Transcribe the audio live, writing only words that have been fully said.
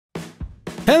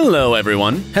Hello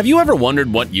everyone! Have you ever wondered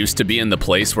what used to be in the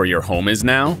place where your home is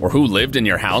now? Or who lived in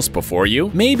your house before you?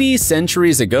 Maybe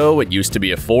centuries ago it used to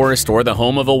be a forest or the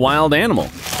home of a wild animal.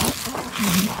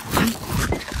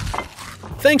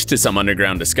 Thanks to some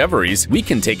underground discoveries, we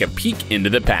can take a peek into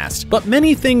the past, but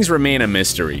many things remain a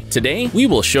mystery. Today, we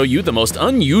will show you the most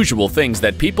unusual things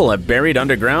that people have buried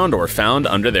underground or found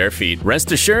under their feet.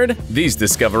 Rest assured, these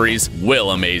discoveries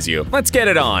will amaze you. Let's get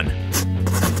it on!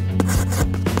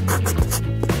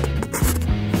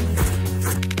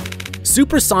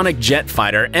 Supersonic jet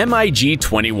fighter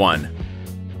MiG-21.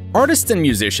 Artists and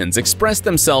musicians express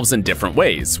themselves in different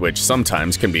ways, which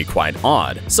sometimes can be quite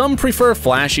odd. Some prefer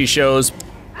flashy shows,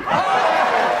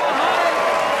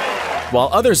 while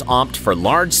others opt for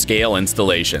large-scale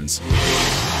installations.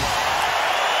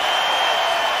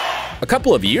 A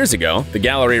couple of years ago, the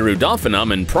Gallery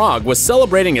Rudolfinum in Prague was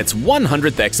celebrating its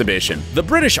 100th exhibition. The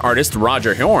British artist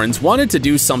Roger Horns wanted to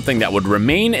do something that would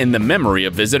remain in the memory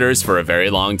of visitors for a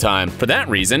very long time. For that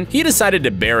reason, he decided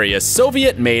to bury a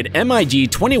Soviet-made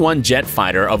MiG-21 jet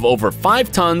fighter of over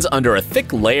 5 tons under a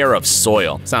thick layer of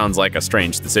soil. Sounds like a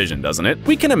strange decision, doesn't it?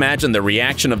 We can imagine the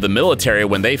reaction of the military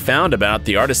when they found about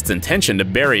the artist's intention to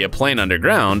bury a plane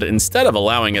underground instead of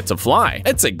allowing it to fly.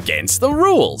 It's against the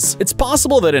rules! It's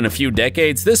possible that in a few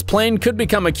decades, this plane could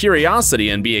become a curiosity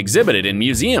and be exhibited in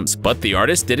museums, but the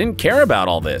artist didn't care about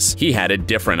all this. He had a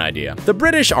different idea. The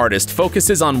British artist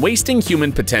focuses on wasting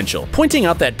human potential, pointing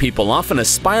out that people often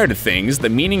aspire to things the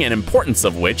meaning and importance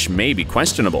of which may be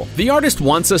questionable. The artist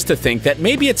wants us to think that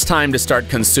maybe it's time to start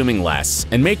consuming less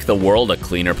and make the world a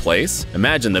cleaner place.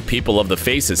 Imagine the people of the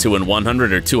faces who in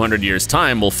 100 or 200 years'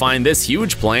 time will find this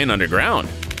huge plane underground.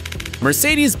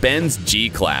 Mercedes-Benz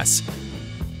G-Class.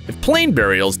 If plane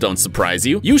burials don't surprise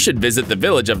you, you should visit the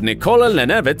village of Nikola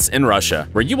Lenevets in Russia,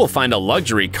 where you will find a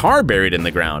luxury car buried in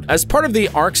the ground. As part of the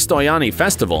Arkstoyani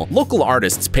festival, local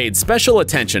artists paid special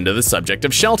attention to the subject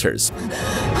of shelters.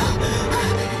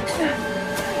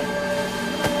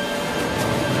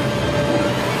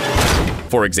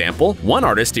 For example, one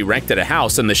artist erected a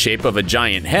house in the shape of a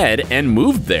giant head and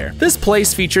moved there. This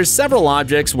place features several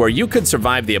objects where you could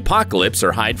survive the apocalypse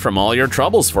or hide from all your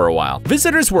troubles for a while.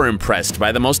 Visitors were impressed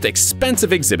by the most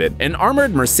expensive exhibit, an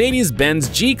armored Mercedes-Benz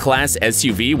G-Class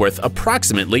SUV worth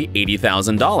approximately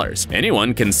 $80,000.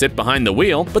 Anyone can sit behind the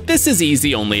wheel, but this is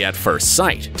easy only at first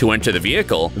sight. To enter the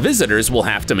vehicle, visitors will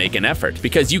have to make an effort,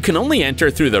 because you can only enter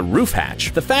through the roof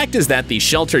hatch. The fact is that the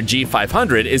Shelter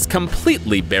G500 is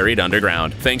completely buried underground.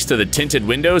 Thanks to the tinted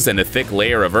windows and a thick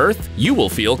layer of earth, you will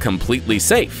feel completely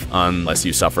safe, unless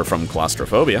you suffer from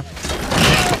claustrophobia.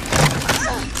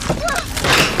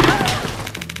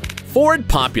 Ford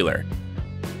Popular.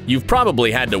 You've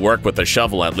probably had to work with a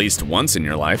shovel at least once in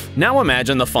your life. Now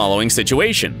imagine the following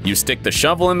situation. You stick the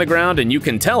shovel in the ground and you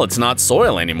can tell it's not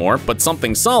soil anymore, but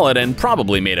something solid and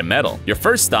probably made of metal. Your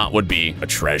first thought would be, a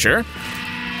treasure?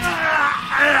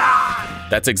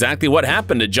 That's exactly what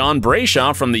happened to John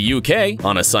Brayshaw from the UK.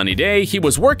 On a sunny day, he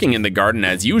was working in the garden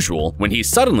as usual when he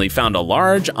suddenly found a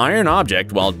large iron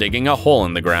object while digging a hole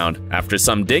in the ground. After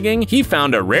some digging, he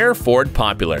found a rare Ford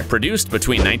Popular, produced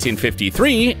between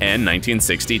 1953 and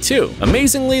 1962.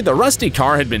 Amazingly, the rusty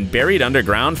car had been buried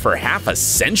underground for half a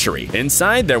century.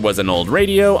 Inside, there was an old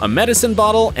radio, a medicine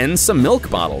bottle, and some milk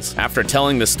bottles. After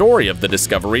telling the story of the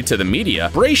discovery to the media,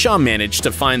 Brayshaw managed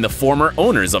to find the former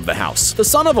owners of the house. The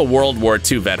son of a World War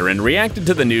II veteran reacted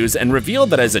to the news and revealed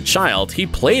that as a child, he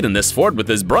played in this Ford with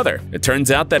his brother. It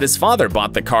turns out that his father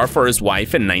bought the car for his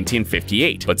wife in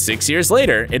 1958, but 6 years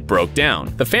later, it broke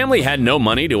down. The family had no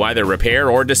money to either repair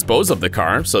or dispose of the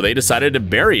car, so they decided to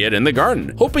bury it in the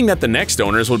garden, hoping that the next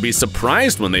owners would be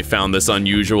surprised when they found this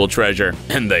unusual treasure.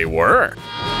 And they were.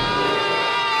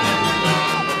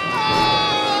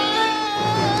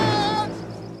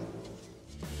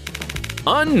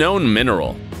 Unknown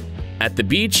mineral. At the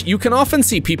beach, you can often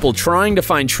see people trying to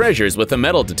find treasures with a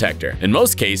metal detector. In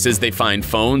most cases, they find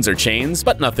phones or chains,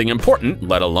 but nothing important,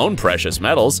 let alone precious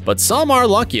metals. But some are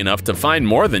lucky enough to find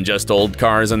more than just old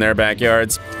cars in their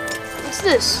backyards. What's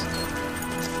this?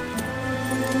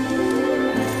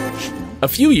 A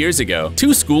few years ago,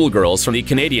 2 schoolgirls from the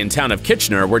Canadian town of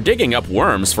Kitchener were digging up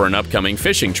worms for an upcoming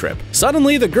fishing trip.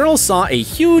 Suddenly, the girls saw a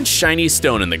huge shiny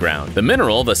stone in the ground. The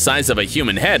mineral, the size of a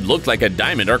human head, looked like a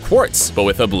diamond or quartz, but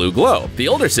with a blue glow. The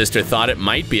older sister thought it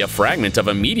might be a fragment of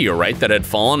a meteorite that had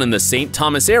fallen in the St.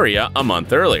 Thomas area a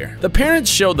month earlier. The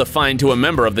parents showed the find to a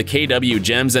member of the KW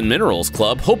Gems and Minerals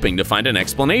Club, hoping to find an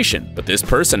explanation, but this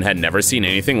person had never seen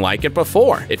anything like it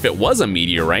before. If it was a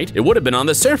meteorite, it would have been on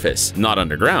the surface, not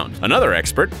underground. Another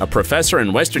expert, a professor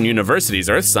in Western University's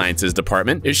Earth Sciences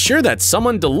department, is sure that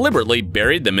someone deliberately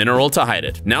buried the mineral to hide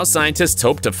it. Now scientists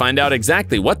hope to find out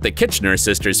exactly what the Kitchener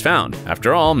sisters found.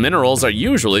 After all, minerals are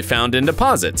usually found in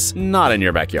deposits, not in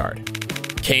your backyard.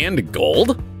 Canned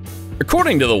gold?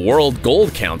 According to the World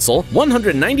Gold Council,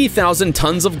 190,000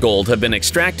 tons of gold have been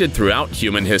extracted throughout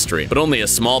human history, but only a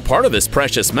small part of this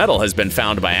precious metal has been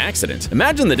found by accident.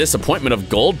 Imagine the disappointment of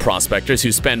gold prospectors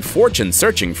who spend fortunes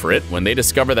searching for it when they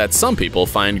discover that some people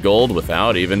find gold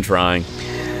without even trying.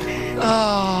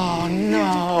 Oh,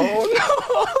 no.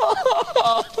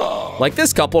 Like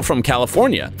this couple from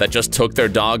California that just took their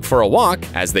dog for a walk,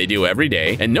 as they do every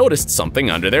day, and noticed something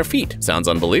under their feet. Sounds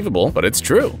unbelievable, but it's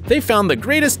true. They found the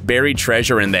greatest buried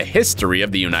treasure in the history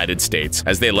of the United States.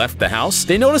 As they left the house,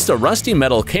 they noticed a rusty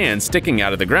metal can sticking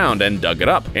out of the ground and dug it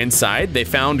up. Inside, they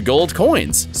found gold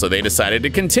coins, so they decided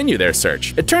to continue their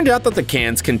search. It turned out that the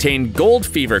cans contained gold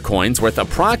fever coins worth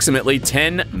approximately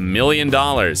 $10 million.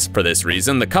 For this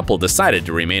reason, the couple decided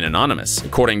to remain anonymous.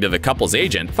 According to the couple's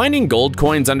agent, finding gold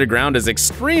coins underground is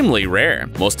extremely rare.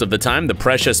 Most of the time, the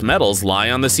precious metals lie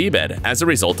on the seabed as a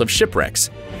result of shipwrecks.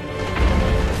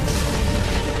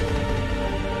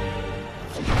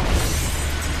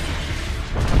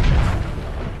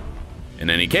 In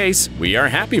any case, we are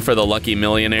happy for the lucky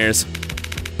millionaires.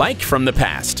 Bike from the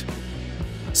past.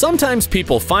 Sometimes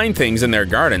people find things in their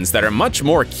gardens that are much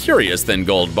more curious than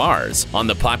gold bars. On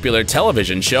the popular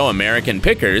television show American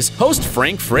Pickers, host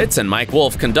Frank Fritz and Mike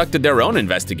Wolf conducted their own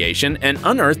investigation and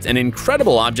unearthed an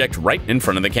incredible object right in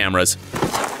front of the cameras.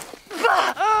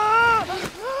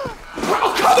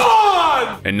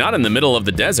 And not in the middle of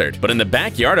the desert, but in the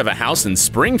backyard of a house in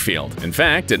Springfield. In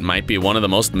fact, it might be one of the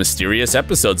most mysterious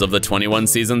episodes of the 21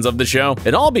 seasons of the show.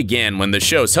 It all began when the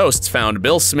show's hosts found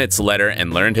Bill Smith's letter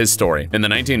and learned his story. In the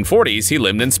 1940s, he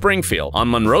lived in Springfield,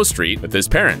 on Monroe Street, with his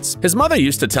parents. His mother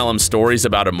used to tell him stories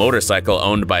about a motorcycle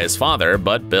owned by his father,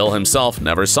 but Bill himself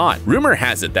never saw it. Rumor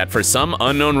has it that for some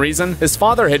unknown reason, his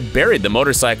father had buried the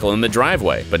motorcycle in the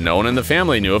driveway, but no one in the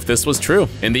family knew if this was true.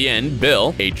 In the end,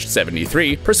 Bill, aged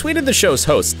 73, persuaded the show's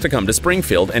hosts to come to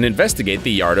Springfield and investigate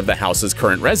the yard of the house's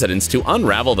current residents to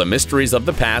unravel the mysteries of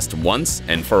the past once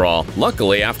and for all.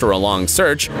 Luckily, after a long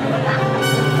search,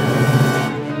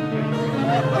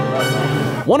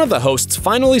 one of the hosts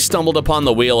finally stumbled upon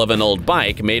the wheel of an old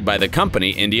bike made by the company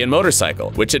Indian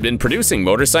Motorcycle, which had been producing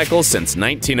motorcycles since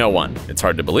 1901. It's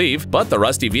hard to believe, but the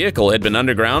rusty vehicle had been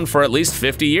underground for at least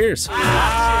 50 years.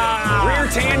 Rear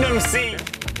tandem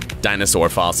seat. Dinosaur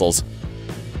fossils.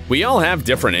 We all have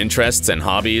different interests and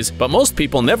hobbies, but most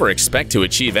people never expect to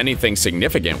achieve anything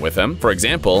significant with them. For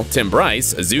example, Tim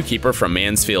Bryce, a zookeeper from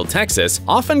Mansfield, Texas,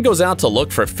 often goes out to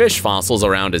look for fish fossils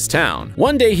around his town.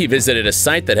 One day he visited a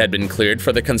site that had been cleared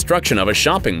for the construction of a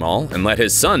shopping mall and let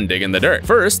his son dig in the dirt.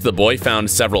 First, the boy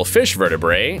found several fish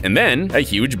vertebrae and then a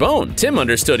huge bone. Tim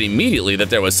understood immediately that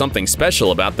there was something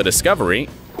special about the discovery.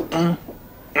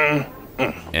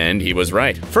 And he was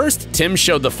right. First, Tim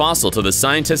showed the fossil to the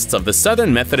scientists of the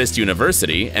Southern Methodist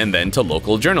University and then to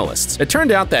local journalists. It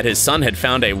turned out that his son had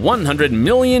found a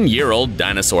 100-million-year-old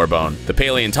dinosaur bone. The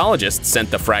paleontologists sent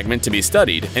the fragment to be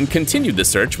studied and continued the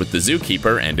search with the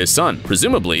zookeeper and his son.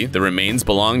 Presumably, the remains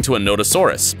belonged to a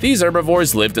Nodosaurus. These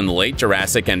herbivores lived in the late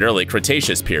Jurassic and early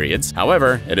Cretaceous periods.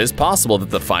 However, it is possible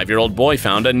that the 5-year-old boy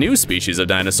found a new species of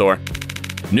dinosaur.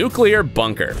 Nuclear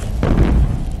bunker.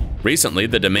 Recently,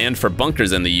 the demand for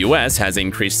bunkers in the US has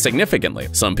increased significantly.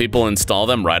 Some people install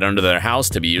them right under their house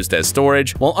to be used as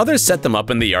storage, while others set them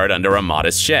up in the yard under a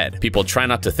modest shed. People try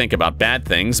not to think about bad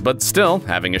things, but still,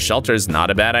 having a shelter is not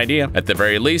a bad idea. At the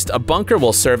very least, a bunker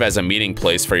will serve as a meeting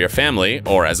place for your family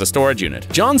or as a storage unit.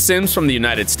 John Sims from the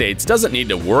United States doesn't need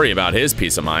to worry about his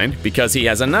peace of mind because he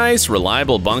has a nice,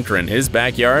 reliable bunker in his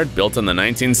backyard built in the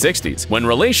 1960s, when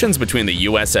relations between the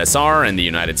USSR and the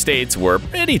United States were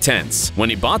pretty tense.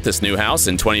 When he bought this new house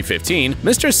in 2015,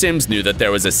 Mr. Sims knew that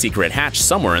there was a secret hatch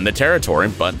somewhere in the territory,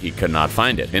 but he could not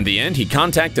find it. In the end, he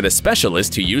contacted a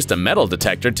specialist who used a metal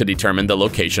detector to determine the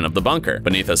location of the bunker.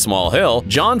 Beneath a small hill,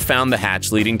 John found the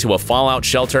hatch leading to a fallout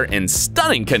shelter in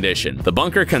stunning condition. The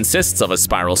bunker consists of a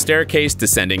spiral staircase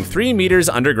descending 3 meters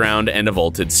underground and a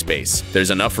vaulted space.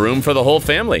 There's enough room for the whole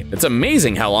family. It's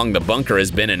amazing how long the bunker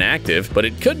has been inactive, but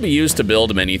it could be used to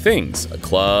build many things: a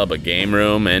club, a game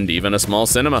room, and even a small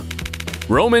cinema.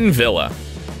 Roman villa.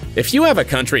 If you have a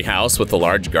country house with a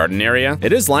large garden area,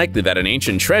 it is likely that an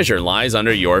ancient treasure lies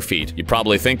under your feet. You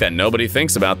probably think that nobody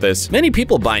thinks about this. Many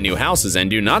people buy new houses and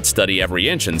do not study every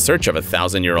inch in search of a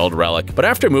 1,000-year-old relic. But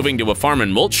after moving to a farm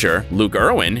in Wiltshire, Luke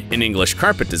Irwin, an English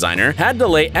carpet designer, had to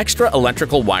lay extra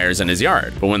electrical wires in his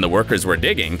yard. But when the workers were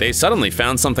digging, they suddenly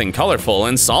found something colorful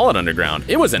and solid underground.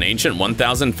 It was an ancient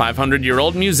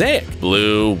 1,500-year-old mosaic.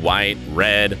 Blue, white,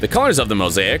 red. The colors of the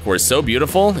mosaic were so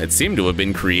beautiful, it seemed to have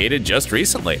been created just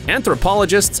recently.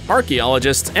 Anthropologists,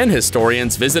 archaeologists, and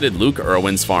historians visited Luke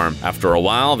Irwin's farm. After a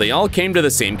while, they all came to the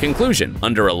same conclusion.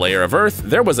 Under a layer of earth,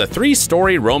 there was a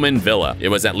 3-story Roman villa. It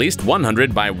was at least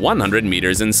 100 by 100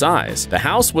 meters in size. The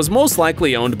house was most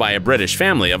likely owned by a British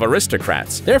family of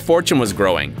aristocrats. Their fortune was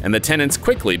growing, and the tenants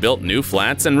quickly built new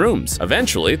flats and rooms.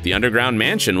 Eventually, the underground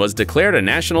mansion was declared a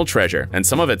national treasure, and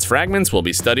some of its fragments will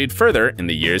be studied further in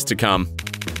the years to come.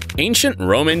 Ancient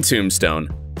Roman tombstone.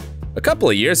 A couple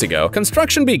of years ago,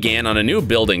 construction began on a new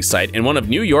building site in one of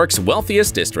New York's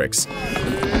wealthiest districts.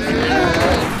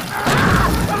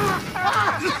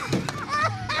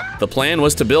 The plan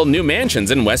was to build new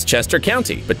mansions in Westchester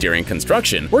County, but during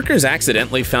construction, workers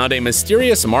accidentally found a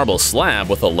mysterious marble slab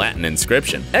with a Latin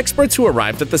inscription. Experts who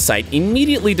arrived at the site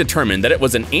immediately determined that it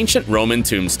was an ancient Roman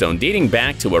tombstone dating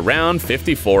back to around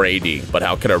 54 AD. But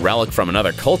how could a relic from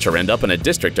another culture end up in a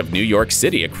district of New York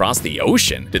City across the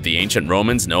ocean? Did the ancient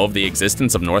Romans know of the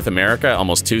existence of North America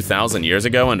almost 2,000 years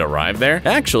ago and arrive there?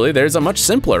 Actually, there's a much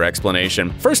simpler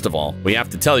explanation. First of all, we have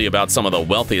to tell you about some of the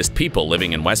wealthiest people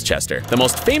living in Westchester. The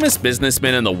most famous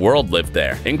businessmen in the world lived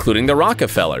there, including the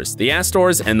Rockefellers, the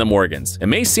Astors, and the Morgans. It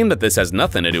may seem that this has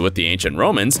nothing to do with the ancient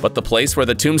Romans, but the place where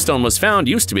the tombstone was found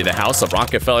used to be the house of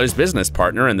Rockefeller's business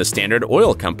partner in the Standard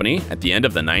Oil Company at the end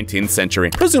of the 19th century.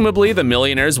 Presumably, the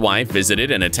millionaire's wife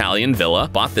visited an Italian villa,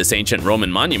 bought this ancient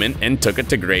Roman monument, and took it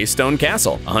to Greystone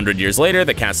Castle. 100 years later,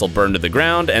 the castle burned to the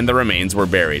ground and the remains were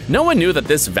buried. No one knew that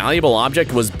this valuable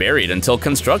object was buried until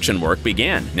construction work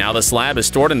began. Now the slab is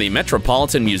stored in the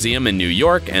Metropolitan Museum in New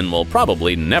York and will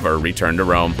probably never return to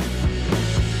Rome.